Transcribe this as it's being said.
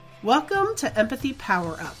Welcome to Empathy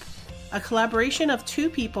Power Up, a collaboration of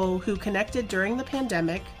two people who connected during the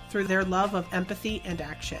pandemic through their love of empathy and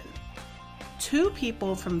action. Two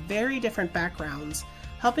people from very different backgrounds,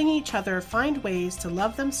 helping each other find ways to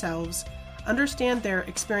love themselves, understand their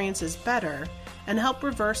experiences better, and help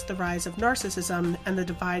reverse the rise of narcissism and the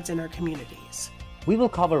divides in our communities. We will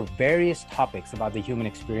cover various topics about the human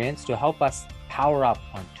experience to help us power up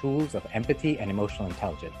on tools of empathy and emotional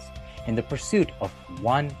intelligence in the pursuit of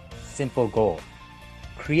one simple goal: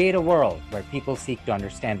 create a world where people seek to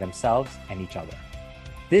understand themselves and each other.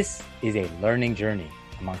 This is a learning journey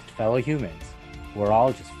amongst fellow humans. We're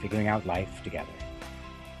all just figuring out life together.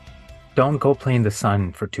 Don't go play in the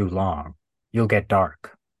sun for too long. You'll get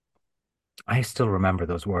dark. I still remember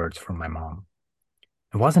those words from my mom.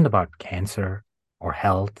 It wasn't about cancer or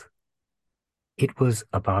health. It was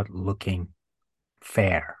about looking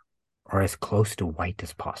fair or as close to white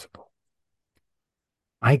as possible.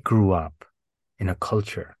 I grew up in a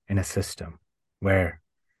culture, in a system where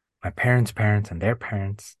my parents' parents and their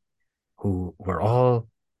parents, who were all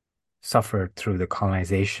suffered through the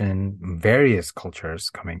colonization, various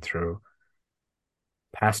cultures coming through,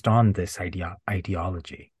 passed on this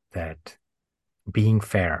ideology that being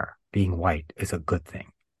fair, being white is a good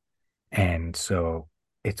thing. And so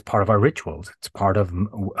it's part of our rituals. It's part of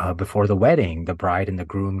before the wedding, the bride and the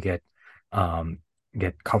groom get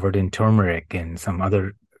covered in turmeric and some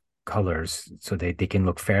other colors so they can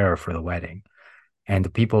look fairer for the wedding. And the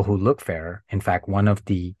people who look fair, in fact, one of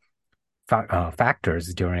the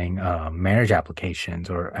factors during marriage applications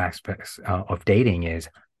or aspects of dating is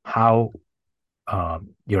how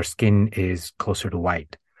your skin is closer to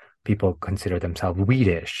white. People consider themselves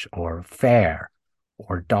wheatish or fair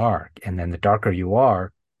or dark. And then the darker you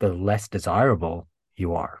are, the less desirable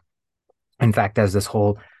you are. In fact, there's this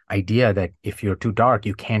whole idea that if you're too dark,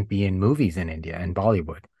 you can't be in movies in India and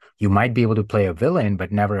Bollywood. You might be able to play a villain,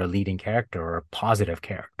 but never a leading character or a positive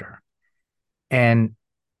character. And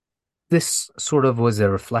this sort of was a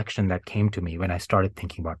reflection that came to me when I started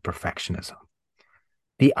thinking about perfectionism.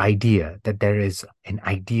 The idea that there is an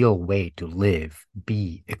ideal way to live,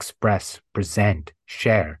 be, express, present,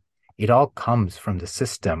 share, it all comes from the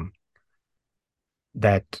system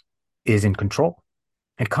that is in control.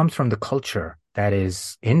 It comes from the culture that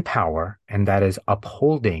is in power and that is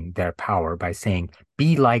upholding their power by saying,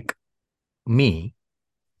 be like me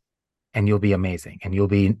and you'll be amazing and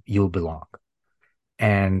you'll belong.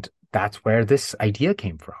 And that's where this idea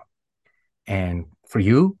came from. And for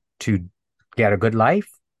you to get a good life,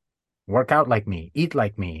 work out like me, eat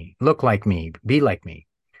like me, look like me, be like me.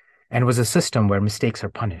 And it was a system where mistakes are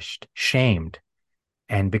punished, shamed,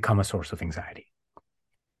 and become a source of anxiety.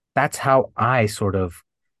 That's how I sort of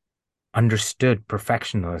understood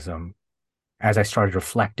perfectionism as I started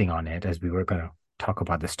reflecting on it as we were going to talk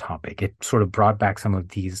about this topic. It sort of brought back some of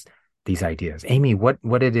these ideas. Amy, what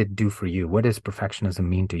did it do for you? What does perfectionism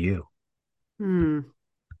mean to you?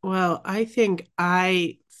 Well, I think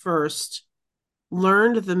I first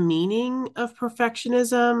learned the meaning of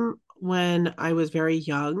perfectionism when I was very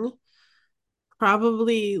young,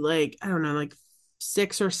 probably like, I don't know, like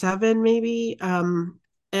 6 or 7 maybe.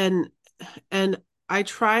 And and I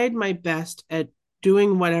tried my best at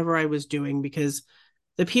doing whatever I was doing because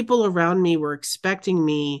the people around me were expecting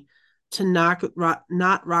me to not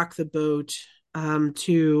rock the boat,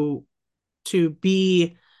 to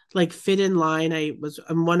be like fit in line.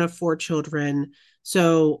 I'm one of 4 children,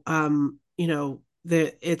 so it's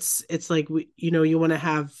like you want to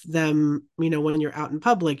have them, when you're out in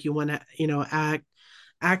public, you want to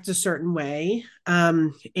act a certain way,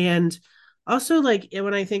 and also, like,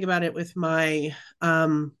 when I think about it with my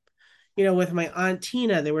with my aunt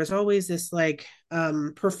Tina, there was always this like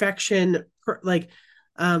perfection,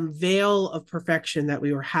 veil of perfection that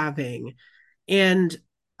we were having. And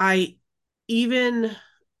I even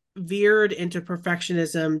veered into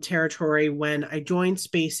perfectionism territory when I joined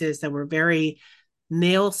spaces that were very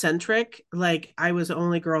male centric. Like, I was the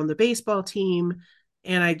only girl on the baseball team,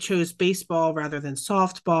 and I chose baseball rather than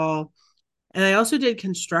softball. And I also did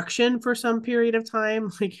construction for some period of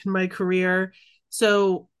time, like in my career.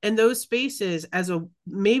 So in those spaces, as a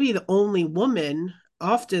maybe the only woman,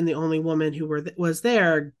 often the only woman who was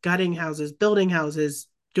there, gutting houses, building houses,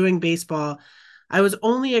 doing baseball, I was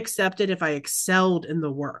only accepted if I excelled in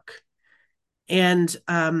the work. And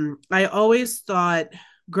I always thought,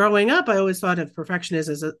 growing up, I always thought of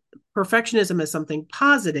perfectionism as something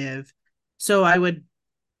positive. So I would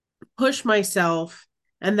push myself,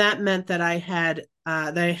 and that meant that I had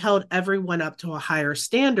that I held everyone up to a higher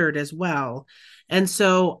standard as well. And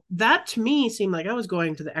so that to me seemed like I was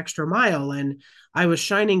going to the extra mile and I was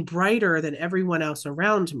shining brighter than everyone else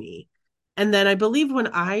around me. And then I believe when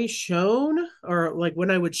I shone, or like when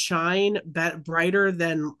I would shine brighter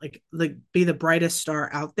than like be the brightest star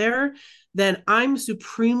out there, then I'm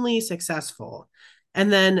supremely successful.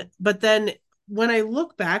 And then, but then when I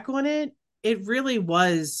look back on it, it really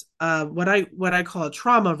was what I call a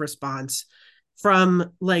trauma response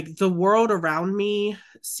from like the world around me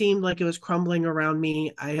seemed like it was crumbling around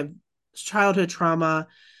me. I have childhood trauma.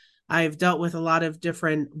 I've dealt with a lot of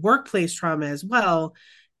different workplace trauma as well.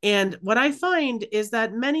 And what I find is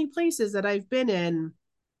that many places that I've been in,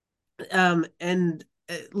 and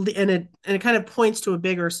it kind of points to a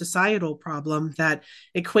bigger societal problem that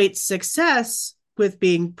equates success with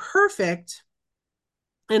being perfect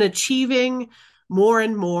and achieving more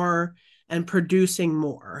and more and producing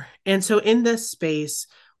more. And so in this space,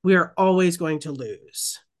 we are always going to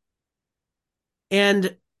lose.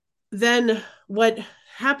 And then what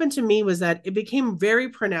happened to me was that it became very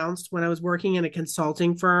pronounced when I was working in a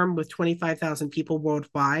consulting firm with 25,000 people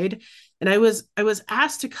worldwide. And I was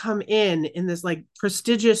asked to come in this like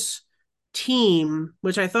prestigious team,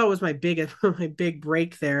 which I thought was my big my big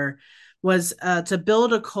break there, was to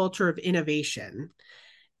build a culture of innovation.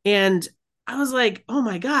 And I was like, oh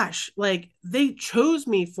my gosh, like they chose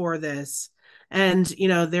me for this. And,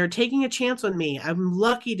 they're taking a chance on me. I'm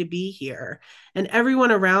lucky to be here. And everyone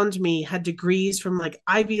around me had degrees from like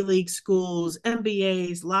Ivy League schools,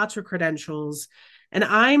 MBAs, lots of credentials. And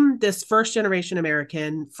I'm this first generation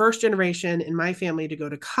American, first generation in my family to go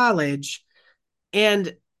to college,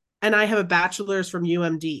 and I have a bachelor's from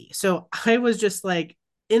UMD. So I was just like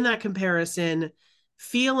in that comparison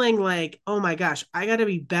feeling like, oh my gosh, I got to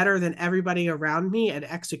be better than everybody around me at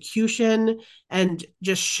execution and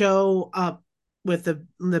just show up with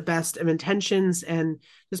the best of intentions and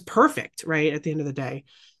just perfect, right, at the end of the day.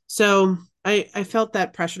 So I felt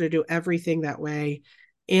that pressure to do everything that way.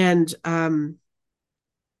 And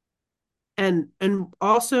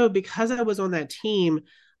also because I was on that team,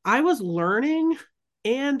 I was learning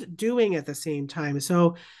and doing at the same time.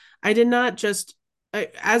 So I did not just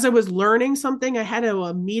as I was learning something, I had to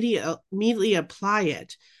immediately apply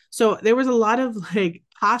it. So there was a lot of like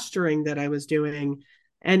posturing that I was doing,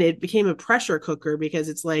 and it became a pressure cooker because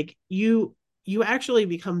it's like you actually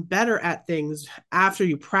become better at things after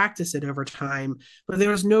you practice it over time, but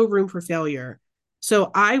there was no room for failure.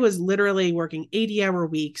 So I was literally working 80-hour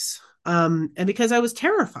weeks. And because I was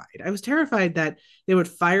terrified that they would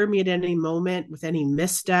fire me at any moment with any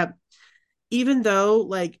misstep, even though,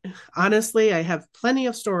 like, honestly, I have plenty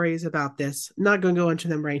of stories about this. I'm not going to go into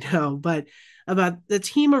them right now, but about the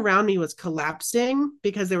team around me was collapsing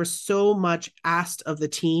because there was so much asked of the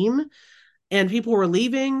team and people were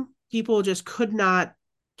leaving. People just could not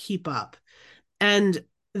keep up. And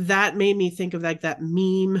that made me think of like that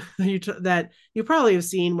meme that you probably have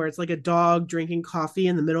seen where it's like a dog drinking coffee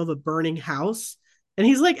in the middle of a burning house. And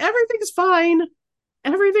he's like, everything's fine.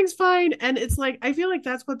 Everything's fine. And it's like, I feel like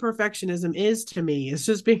that's what perfectionism is to me. It's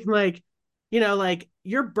just being like, like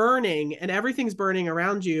you're burning and everything's burning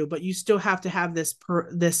around you, but you still have to have this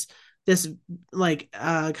like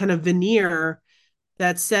kind of veneer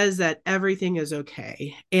that says that everything is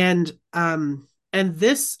okay. And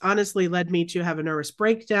this honestly led me to have a nervous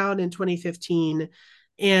breakdown in 2015,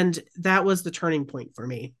 and that was the turning point for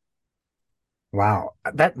me. Wow.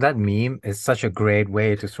 That meme is such a great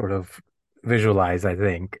way to sort of visualize, I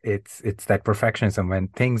think. It's that perfectionism when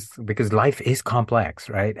things because life is complex,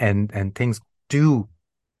 right? And things do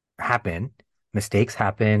happen, mistakes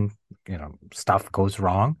happen, stuff goes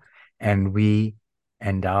wrong, and we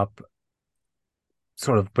end up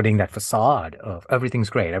sort of putting that facade of everything's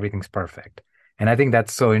great, everything's perfect. And I think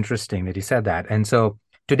that's so interesting that you said that. And so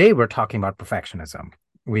today we're talking about perfectionism.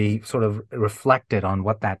 We sort of reflected on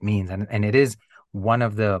what that means. And it is one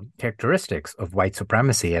of the characteristics of white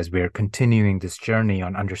supremacy as we're continuing this journey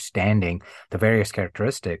on understanding the various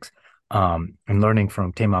characteristics and learning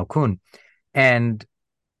from Temal Kun. And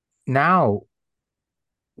now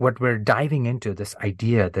what we're diving into this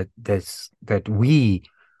idea that we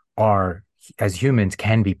are as humans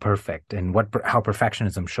can be perfect and how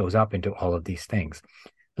perfectionism shows up into all of these things.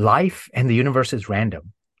 Life and the universe is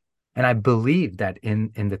random. And I believe that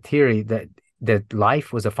in the theory that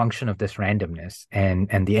life was a function of this randomness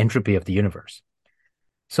and the entropy of the universe.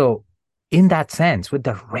 So in that sense, with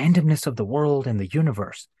the randomness of the world and the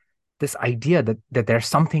universe, this idea that there's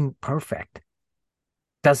something perfect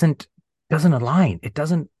doesn't doesn't align. It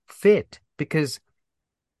doesn't fit because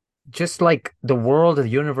just like the world, the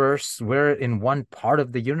universe, we're in one part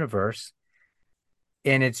of the universe.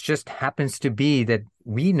 And it just happens to be that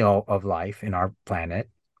we know of life in our planet,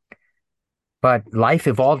 but life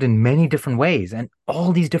evolved in many different ways and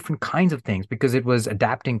all these different kinds of things because it was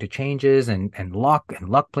adapting to changes and luck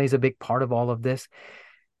plays a big part of all of this.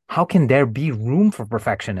 How can there be room for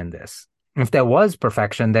perfection in this? If there was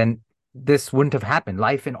perfection, then this wouldn't have happened.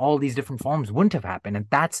 Life in all these different forms wouldn't have happened. And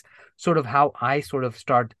that's sort of how I sort of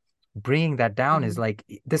start bringing that down is Mm. like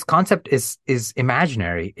this concept is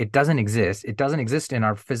imaginary. It doesn't exist. It doesn't exist in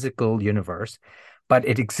our physical universe, but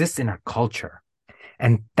it exists in our culture.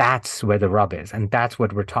 And that's where the rub is. And that's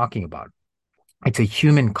what we're talking about. It's a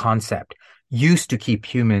human concept used to keep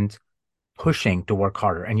humans pushing to work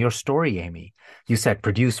harder. And your story, Amy, you said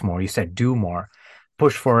produce more, you said do more,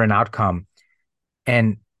 push for an outcome.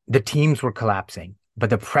 And the teams were collapsing, but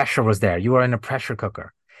the pressure was there. You are in a pressure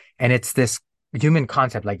cooker. And it's this human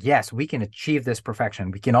concept like, yes, we can achieve this perfection.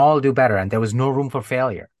 We can all do better. And there was no room for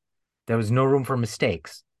failure. There was no room for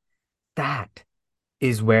mistakes. That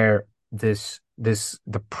is where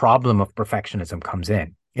the problem of perfectionism comes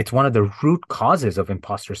in. It's one of the root causes of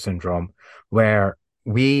imposter syndrome, where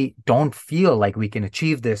we don't feel like we can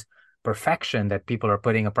achieve this perfection that people are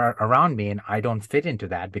putting around me, and I don't fit into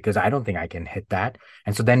that because I don't think I can hit that.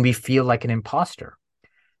 And so then we feel like an imposter.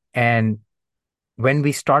 And when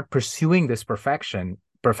we start pursuing this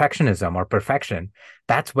perfectionism or perfection,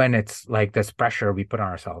 that's when it's like this pressure we put on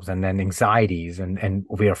ourselves and then anxieties and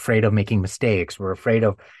we're afraid of making mistakes. We're afraid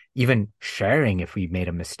of even sharing if we made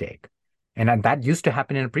a mistake. And that used to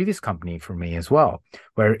happen in a previous company for me as well,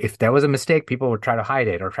 where if there was a mistake, people would try to hide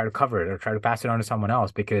it or try to cover it or try to pass it on to someone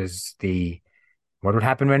else because what would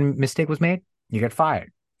happen when a mistake was made? You get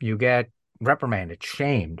fired, you get reprimanded,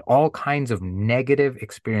 shamed, all kinds of negative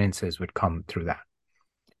experiences would come through that.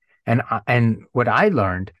 And what I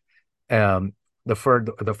learned, um, the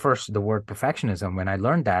word perfectionism, when I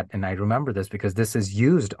learned that, and I remember this because this is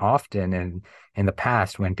used often in the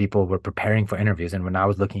past when people were preparing for interviews, and when I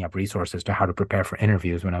was looking up resources to how to prepare for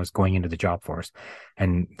interviews when I was going into the job force,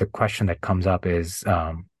 and the question that comes up is,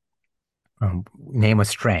 name a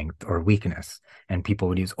strength or weakness. And people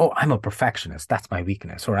would use, oh, I'm a perfectionist. That's my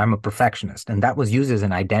weakness. Or I'm a perfectionist. And that was used as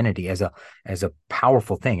an identity, as a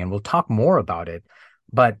powerful thing. And we'll talk more about it.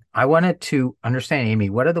 But I wanted to understand, Amy,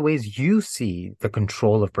 what are the ways you see the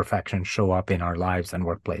control of perfection show up in our lives and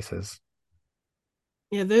workplaces?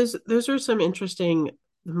 Yeah, those are some interesting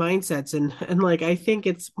mindsets, and like I think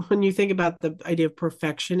it's when you think about the idea of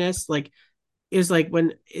perfectionist, like is like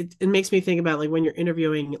when it makes me think about like when you're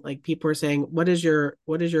interviewing, like people are saying, what is your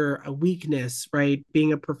weakness, right?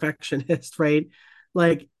 Being a perfectionist, right?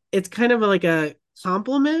 Like it's kind of like a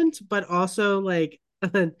compliment, but also like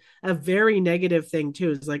a very negative thing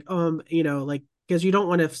too. It's like, like because you don't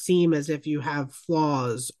want to seem as if you have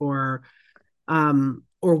flaws or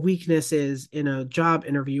weaknesses in a job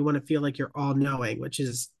interview. You want to feel like you're all knowing,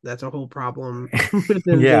 that's a whole problem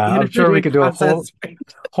within the Yeah, I'm sure we interviewing could do a process, right?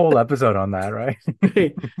 whole episode on that, right?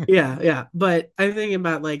 Right. Yeah, yeah. But I'm thinking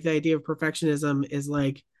about like the idea of perfectionism is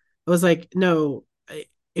like, I was like, no,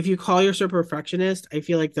 if you call yourself a perfectionist, I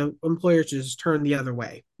feel like the employer should just turn the other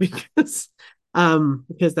way because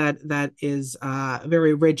that is a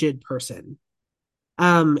very rigid person.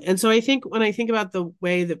 And so I think when I think about the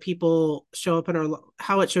way that people show up in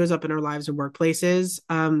how it shows up in our lives and workplaces,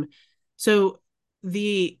 so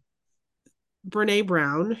the Brene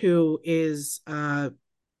Brown, who is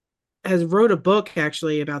has wrote a book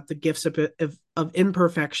actually about the gifts of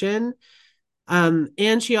imperfection.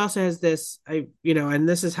 And she also has this, and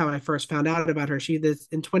this is how I first found out about her. She this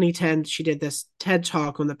in 2010, she did this TED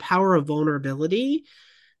talk on the power of vulnerability,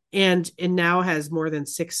 and it now has more than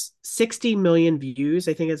 60 million views.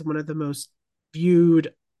 I think it's one of the most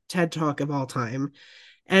viewed TED talk of all time.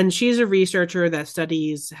 And she's a researcher that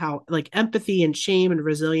studies how like empathy and shame and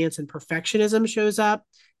resilience and perfectionism shows up.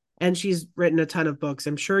 And she's written a ton of books.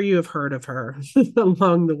 I'm sure you have heard of her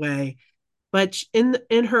along the way. But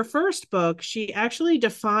in her first book, she actually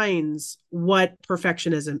defines what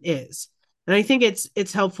perfectionism is. And I think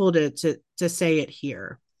it's helpful to say it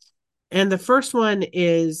here. And the first one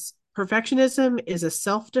is perfectionism is a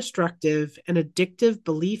self-destructive and addictive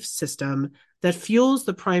belief system that fuels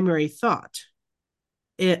the primary thought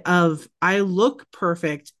of I look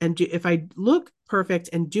perfect if I look perfect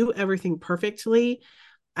and do everything perfectly,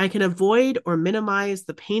 I can avoid or minimize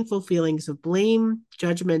the painful feelings of blame,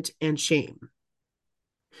 judgment, and shame.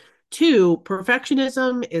 Two,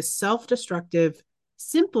 perfectionism is self destructive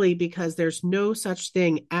simply because there's no such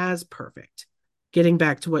thing as perfect. Getting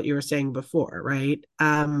back to what you were saying before, right?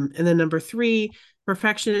 And then number three,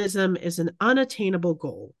 perfectionism is an unattainable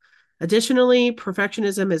goal. Additionally,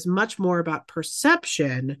 perfectionism is much more about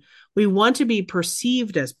perception. We want to be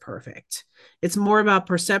perceived as perfect. It's more about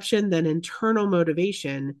perception than internal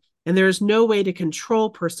motivation. And there is no way to control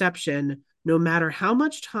perception, no matter how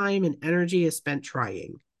much time and energy is spent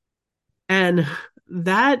trying. And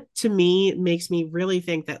that to me makes me really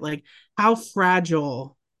think that, like, how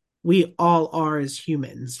fragile we all are as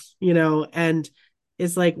humans, and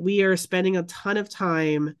it's like we are spending a ton of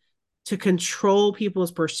time to control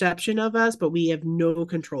people's perception of us, but we have no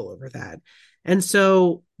control over that. And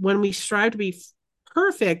so when we strive to be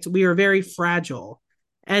perfect, we are very fragile.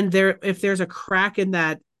 And if there's a crack in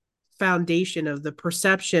that foundation of the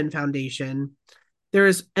perception foundation,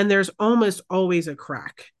 there's almost always a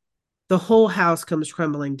crack, the whole house comes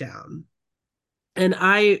crumbling down. And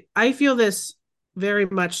I feel this very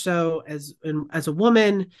much so as a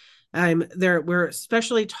woman. I'm there. We're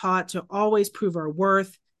especially taught to always prove our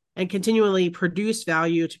worth and continually produce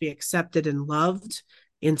value to be accepted and loved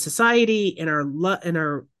in society, in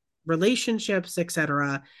our relationships,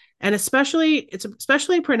 etc. And it's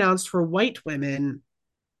especially pronounced for white women.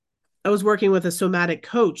 I was working with a somatic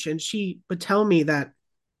coach, and she would tell me that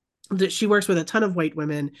she works with a ton of white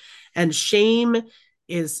women, and shame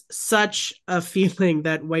is such a feeling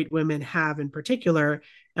that white women have in particular.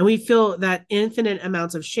 And we feel that infinite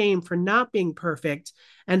amounts of shame for not being perfect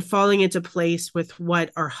and falling into place with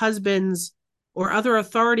what our husbands or other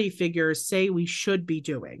authority figures say we should be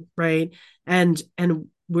doing, right? And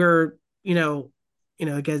we're,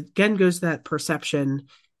 again goes that perception,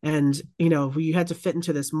 and you had to fit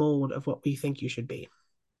into this mold of what we think you should be.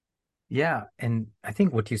 Yeah, and I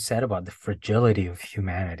think what you said about the fragility of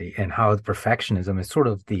humanity and how perfectionism is sort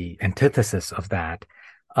of the antithesis of that,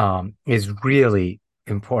 is really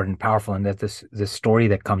important, powerful, and that this story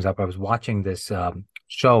that comes up. I was watching this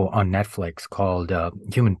show on Netflix called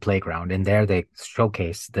Human Playground, and there they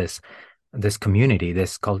showcase this community,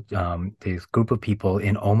 this group of people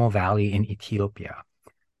in Omo Valley in Ethiopia.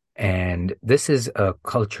 And this is a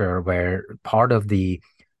culture where part of the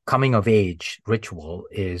coming of age ritual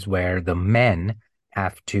is where the men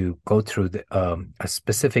have to go through a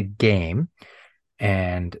specific game,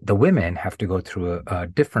 and the women have to go through a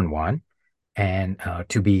different one. And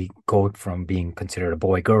to be go from being considered a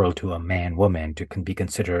boy girl to a man woman to be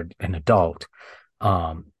considered an adult,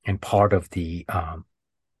 and part of the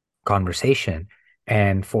conversation.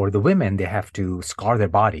 And for the women, they have to scar their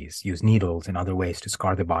bodies, use needles and other ways to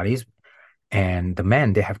scar their bodies. And the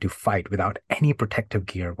men, they have to fight without any protective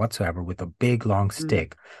gear whatsoever with a big long Mm.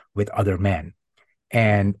 stick with other men.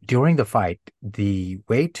 And during the fight, the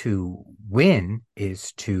way to win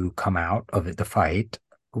is to come out of the fight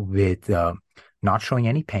with not showing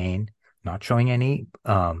any pain, not showing any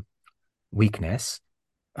weakness,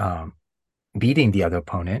 um, beating the other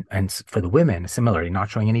opponent. And for the women, similarly, not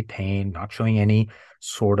showing any pain, not showing any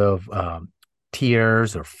sort of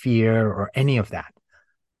tears or fear or any of that.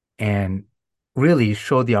 And really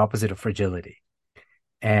show the opposite of fragility.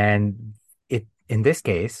 And it in this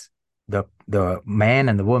case, the man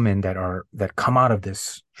and the woman that come out of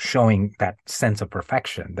this showing that sense of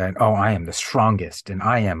perfection, that oh, I am the strongest and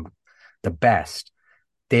I am the best,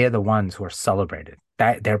 they are the ones who are celebrated.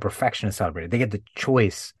 That their perfection is celebrated. They get the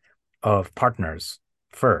choice of partners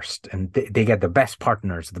first, and they get the best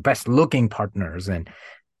partners, the best looking partners, and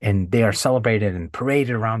they are celebrated and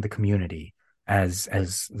paraded around the community as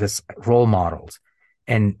this role models.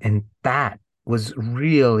 And that was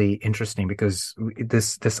really interesting because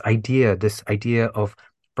this idea of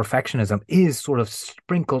perfectionism is sort of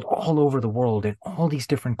sprinkled all over the world in all these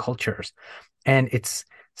different cultures, and it's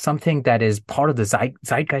something that is part of the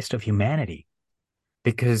zeitgeist of humanity,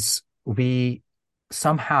 because we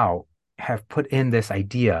somehow have put in this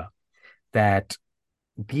idea that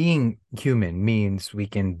being human means we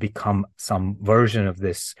can become some version of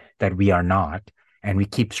this that we are not, and we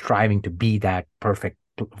keep striving to be that perfect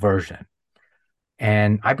version.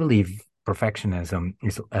 And I believe perfectionism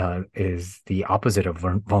is the opposite of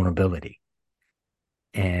vulnerability.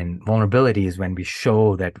 And vulnerability is when we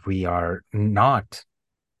show that we are not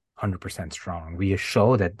 100% strong. We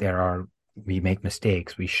show that we make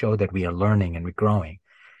mistakes. We show that we are learning and we're growing.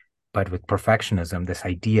 But with perfectionism, this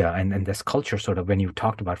idea and this culture, sort of, when you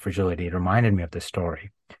talked about fragility, it reminded me of this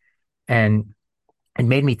story. And it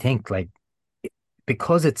made me think, like,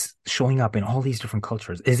 because it's showing up in all these different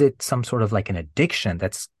cultures, is it some sort of like an addiction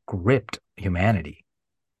that's gripped humanity?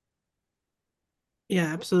 Yeah,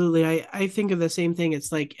 absolutely. I think of the same thing.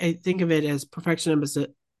 It's like I think of it as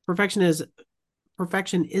perfectionism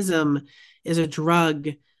perfectionism is a drug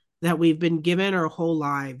that we've been given our whole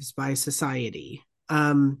lives by society.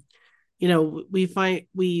 We find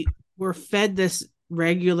we're fed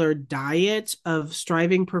regular diet of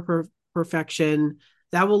striving for perfection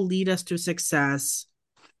that will lead us to success,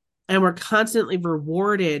 and we're constantly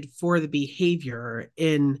rewarded for the behavior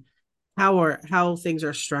in how things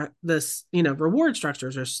are this, reward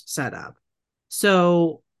structures are set up.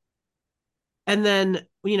 So, and then,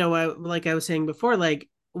 like I was saying before, like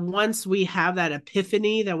once we have that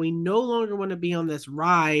epiphany that we no longer want to be on this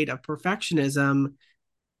ride of perfectionism,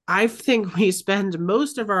 I think we spend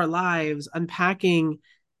most of our lives unpacking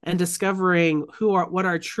and discovering what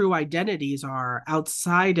our true identities are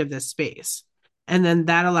outside of this space. And then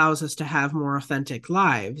that allows us to have more authentic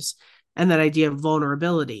lives. And that idea of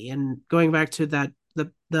vulnerability, and going back to that,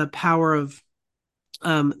 the power of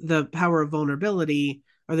vulnerability,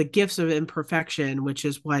 or the gifts of imperfection, which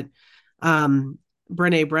is what um,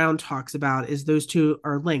 Brene Brown talks about, is those two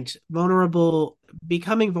are linked.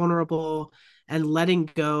 Becoming vulnerable and letting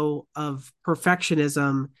go of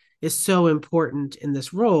perfectionism is so important in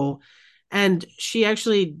this role. And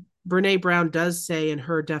Brene Brown does say in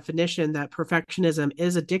her definition that perfectionism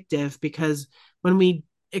is addictive because when we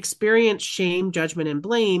experience shame, judgment, and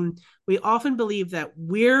blame, we often believe that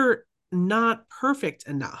we're not perfect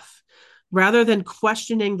enough, rather than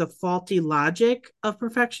questioning the faulty logic of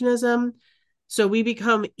perfectionism. So we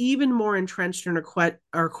become even more entrenched in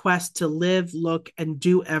our quest to live, look, and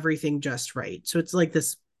do everything just right. So it's like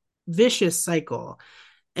this vicious cycle.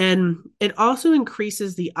 And it also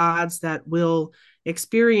increases the odds that we'll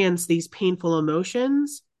experience these painful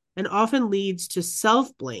emotions, and often leads to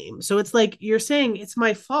self blame. So it's like you're saying, it's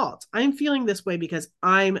my fault. I'm feeling this way because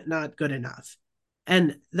I'm not good enough.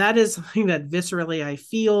 And that is something that viscerally I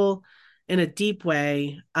feel in a deep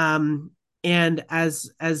way. And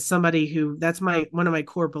as somebody who, that's my one of my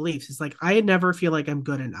core beliefs, is like I never feel like I'm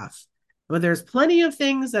good enough. But there's plenty of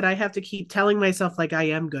things that I have to keep telling myself like I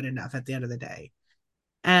am good enough at the end of the day.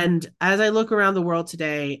 And as I look around the world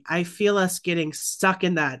today, I feel us getting stuck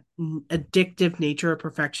in that addictive nature of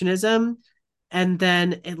perfectionism. And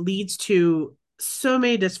then it leads to so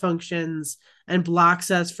many dysfunctions and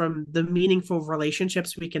blocks us from the meaningful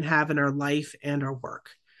relationships we can have in our life and our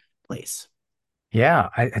workplace. Yeah,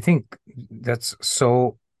 I think that's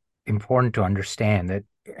so important to understand that.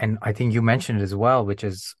 And I think you mentioned it as well, which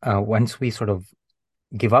is once we sort of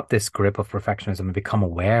give up this grip of perfectionism and become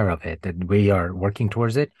aware of it, that we are working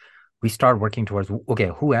towards it, we start working towards,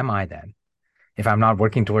 okay, who am I then? If I'm not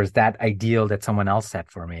working towards that ideal that someone else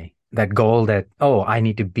set for me, that goal that, oh, I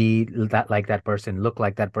need to be that like that person, look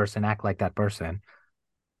like that person, act like that person,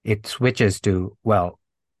 it switches to, well,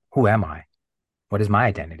 who am I? What is my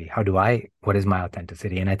identity? What is my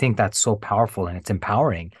authenticity? And I think that's so powerful and it's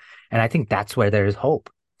empowering. And I think that's where there is hope.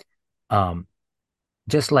 Um,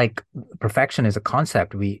 just like perfection is a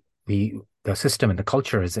concept, the system and the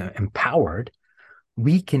culture is empowered.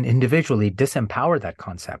 We can individually disempower that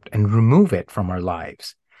concept and remove it from our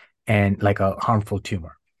lives and like a harmful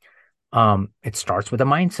tumor. It starts with a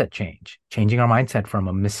mindset change, changing our mindset from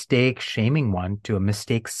a mistake shaming one to a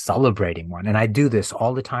mistake celebrating one. And I do this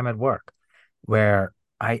all the time at work where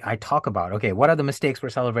I talk about, okay, what are the mistakes we're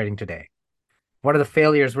celebrating today? What are the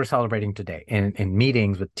failures we're celebrating today in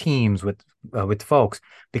meetings with teams, with folks?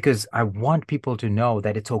 Because I want people to know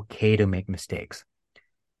that it's okay to make mistakes.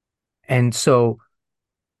 And so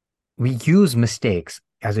we use mistakes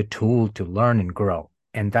as a tool to learn and grow.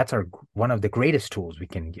 And that's one of the greatest tools we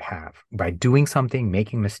can have by doing something,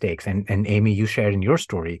 making mistakes. And Amy, you shared in your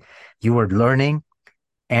story, you were learning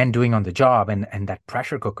and doing on the job, and that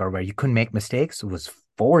pressure cooker where you couldn't make mistakes was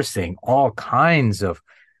forcing all kinds of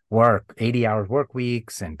work, 80-hour work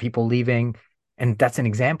weeks and people leaving. And that's an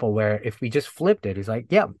example where if we just flipped it, it's like,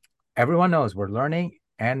 yeah, everyone knows we're learning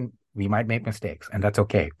and we might make mistakes, and that's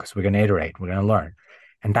okay because we're going to iterate, we're going to learn.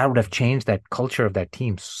 And that would have changed that culture of that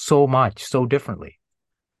team so much, so differently.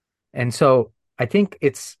 And so I think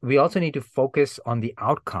we also need to focus on the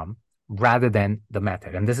outcome rather than the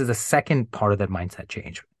method. And this is the second part of that mindset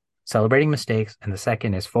change, celebrating mistakes. And the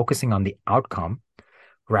second is focusing on the outcome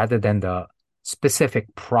rather than the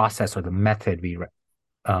specific process or the method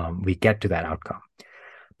we get to that outcome.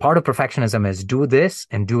 Part of perfectionism is do this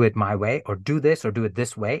and do it my way, or do this or do it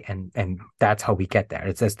this way. And that's how we get there.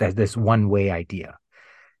 It's just there's this one way idea.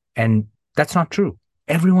 And that's not true.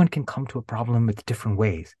 Everyone can come to a problem with different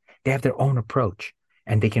ways. They have their own approach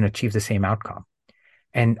and they can achieve the same outcome.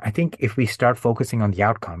 And I think if we start focusing on the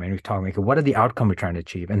outcome and we talk, okay, what are the outcome we're trying to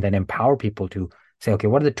achieve? And then empower people to say, okay,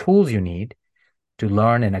 what are the tools you need to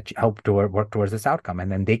learn and help to work towards this outcome?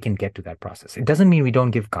 And then they can get to that process. It doesn't mean we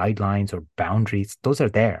don't give guidelines or boundaries. Those are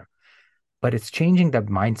there. But it's changing that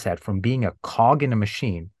mindset from being a cog in a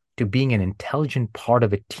machine to being an intelligent part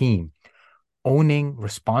of a team owning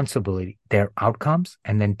responsibly their outcomes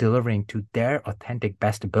and then delivering to their authentic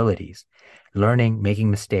best abilities, learning,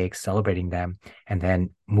 making mistakes, celebrating them, and then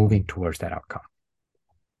moving towards that outcome.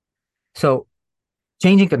 So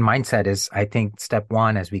changing that mindset is, I think, step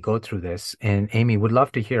one as we go through this. And Amy, would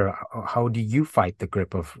love to hear how do you fight the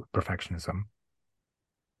grip of perfectionism?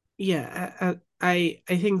 Yeah, I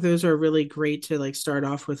think those are really great to like start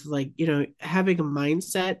off with, like, having a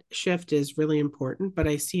mindset shift is really important, but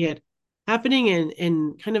I see it happening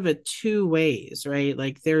in kind of a two ways, right?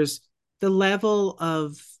 Like there's the level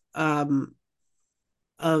of on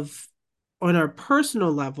our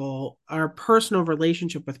personal level, our personal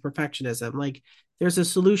relationship with perfectionism. Like there's a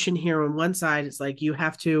solution here on one side. It's like you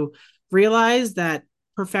have to realize that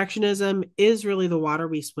perfectionism is really the water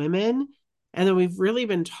we swim in. And then we've really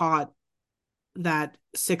been taught that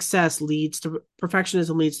success leads to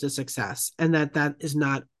perfectionism leads to success, and that is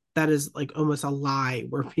not, that is like almost a lie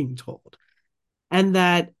we're being told. And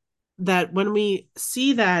that when we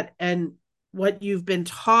see that and what you've been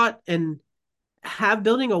taught and have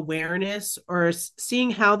building awareness or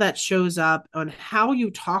seeing how that shows up on how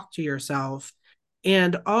you talk to yourself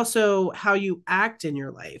and also how you act in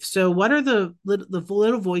your life. So what are the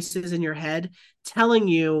little voices in your head telling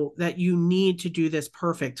you that you need to do this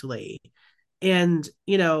perfectly? And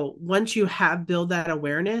once you have build that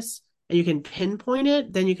awareness and you can pinpoint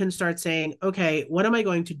it, then you can start saying, okay, what am I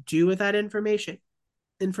going to do with that information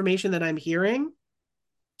that I'm hearing?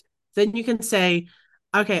 Then you can say,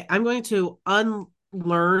 okay, I'm going to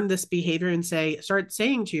unlearn this behavior and start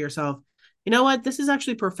saying to yourself, you know what, this is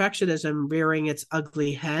actually perfectionism rearing its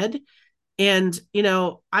ugly head. And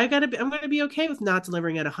I'm going to be okay with not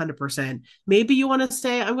delivering at 100%. Maybe you want to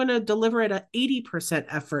say I'm going to deliver at an 80%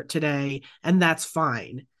 effort today, and that's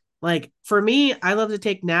fine. Like for me, I love to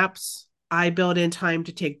take naps. I build in time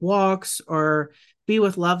to take walks or be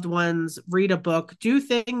with loved ones, read a book, do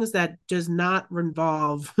things that does not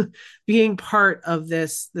involve being part of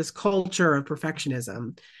this culture of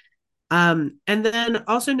perfectionism. And then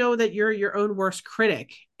also know that you're your own worst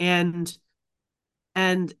critic, and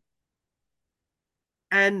and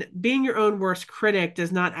being your own worst critic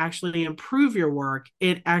does not actually improve your work.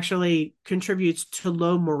 It actually contributes to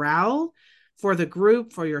low morale for the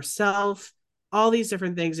group, for yourself, all these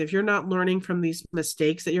different things. If you're not learning from these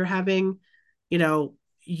mistakes that you're having,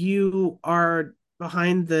 you are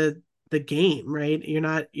behind the game, right?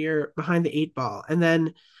 You're behind the eight ball. And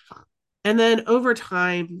then over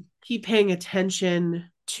time, keep paying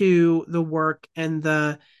attention to the work and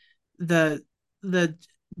the the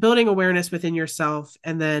building awareness within yourself,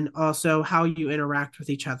 and then also how you interact with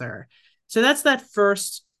each other. So that's that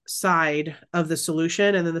first side of the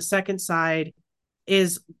solution. And then the second side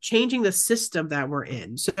is changing the system that we're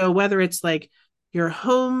in. So whether it's like your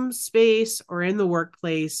home space or in the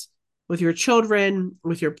workplace, with your children,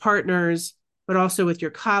 with your partners, but also with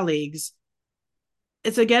your colleagues,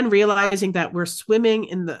 it's again realizing that we're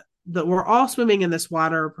all swimming in this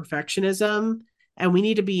water of perfectionism, and we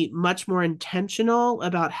need to be much more intentional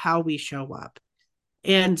about how we show up.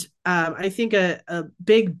 And I think a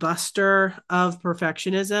big buster of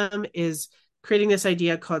perfectionism is creating this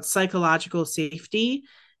idea called psychological safety.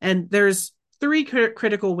 And there's three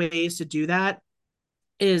critical ways to do that: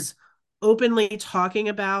 is openly talking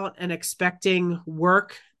about and expecting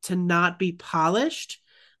work to not be polished,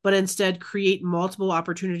 but instead create multiple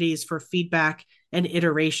opportunities for feedback and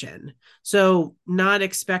iteration. So, not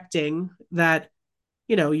expecting that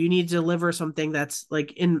you need to deliver something that's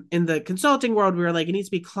like in the consulting world, we were like, it needs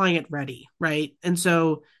to be client ready, right? And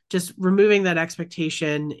so just removing that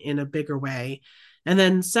expectation in a bigger way. And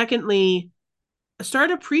then secondly,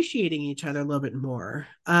 start appreciating each other a little bit more.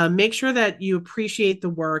 Make sure that you appreciate the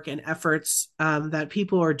work and efforts that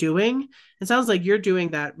people are doing. It sounds like you're doing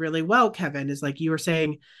that really well, Kevin. Is like you were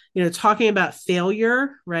saying, talking about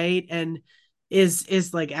failure, right? And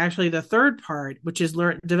is like actually the third part, which is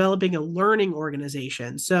developing a learning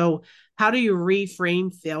organization. So how do you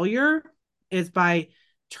reframe failure? Is by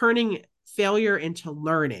turning failure into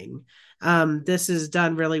learning. This is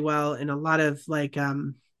done really well in a lot of like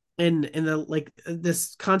in the like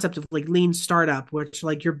this concept of like lean startup, which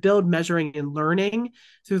like you're build, measuring, and learning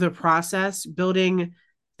through the process. Building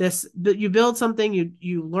this, you build something,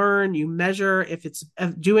 you learn, you measure if it's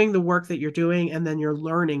doing the work that you're doing, and then you're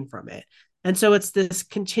learning from it. And so it's this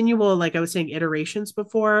continual, like I was saying, iterations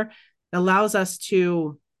before, allows us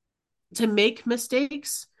to make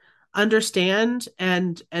mistakes, understand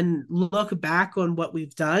and look back on what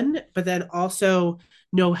we've done, but then also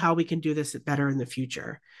know how we can do this better in the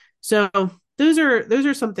future. So those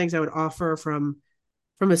are some things I would offer from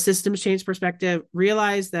a systems change perspective.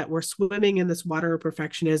 Realize that we're swimming in this water of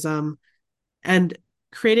perfectionism. and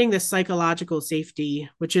creating this psychological safety,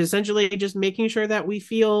 which is essentially just making sure that we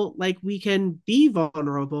feel like we can be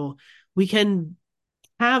vulnerable. We can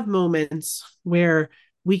have moments where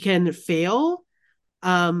we can fail,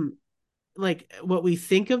 um, like what we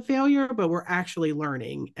think of failure, but we're actually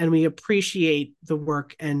learning and we appreciate the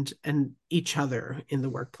work and each other in the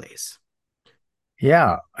workplace.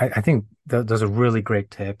 Yeah, I think those are really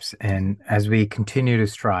great tips. And as we continue to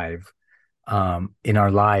strive in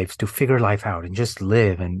our lives to figure life out and just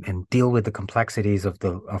live and deal with the complexities of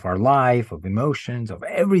the of our life, of emotions, of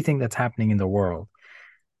everything that's happening in the world,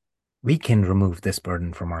 we can remove this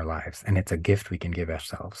burden from our lives, and it's a gift we can give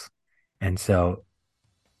ourselves. And so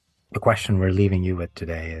the question we're leaving you with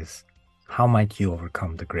today is, how might you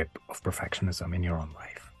overcome the grip of perfectionism in your own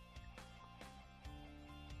life?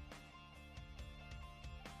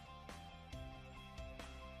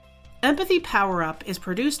 Empathy Power Up is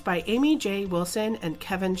produced by Amy J. Wilson and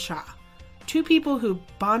Kevin Shaw, two people who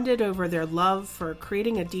bonded over their love for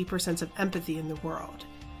creating a deeper sense of empathy in the world.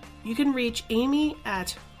 You can reach Amy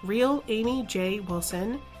at Real Amy J.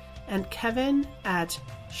 Wilson and Kevin at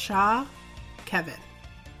Shaw Kevin.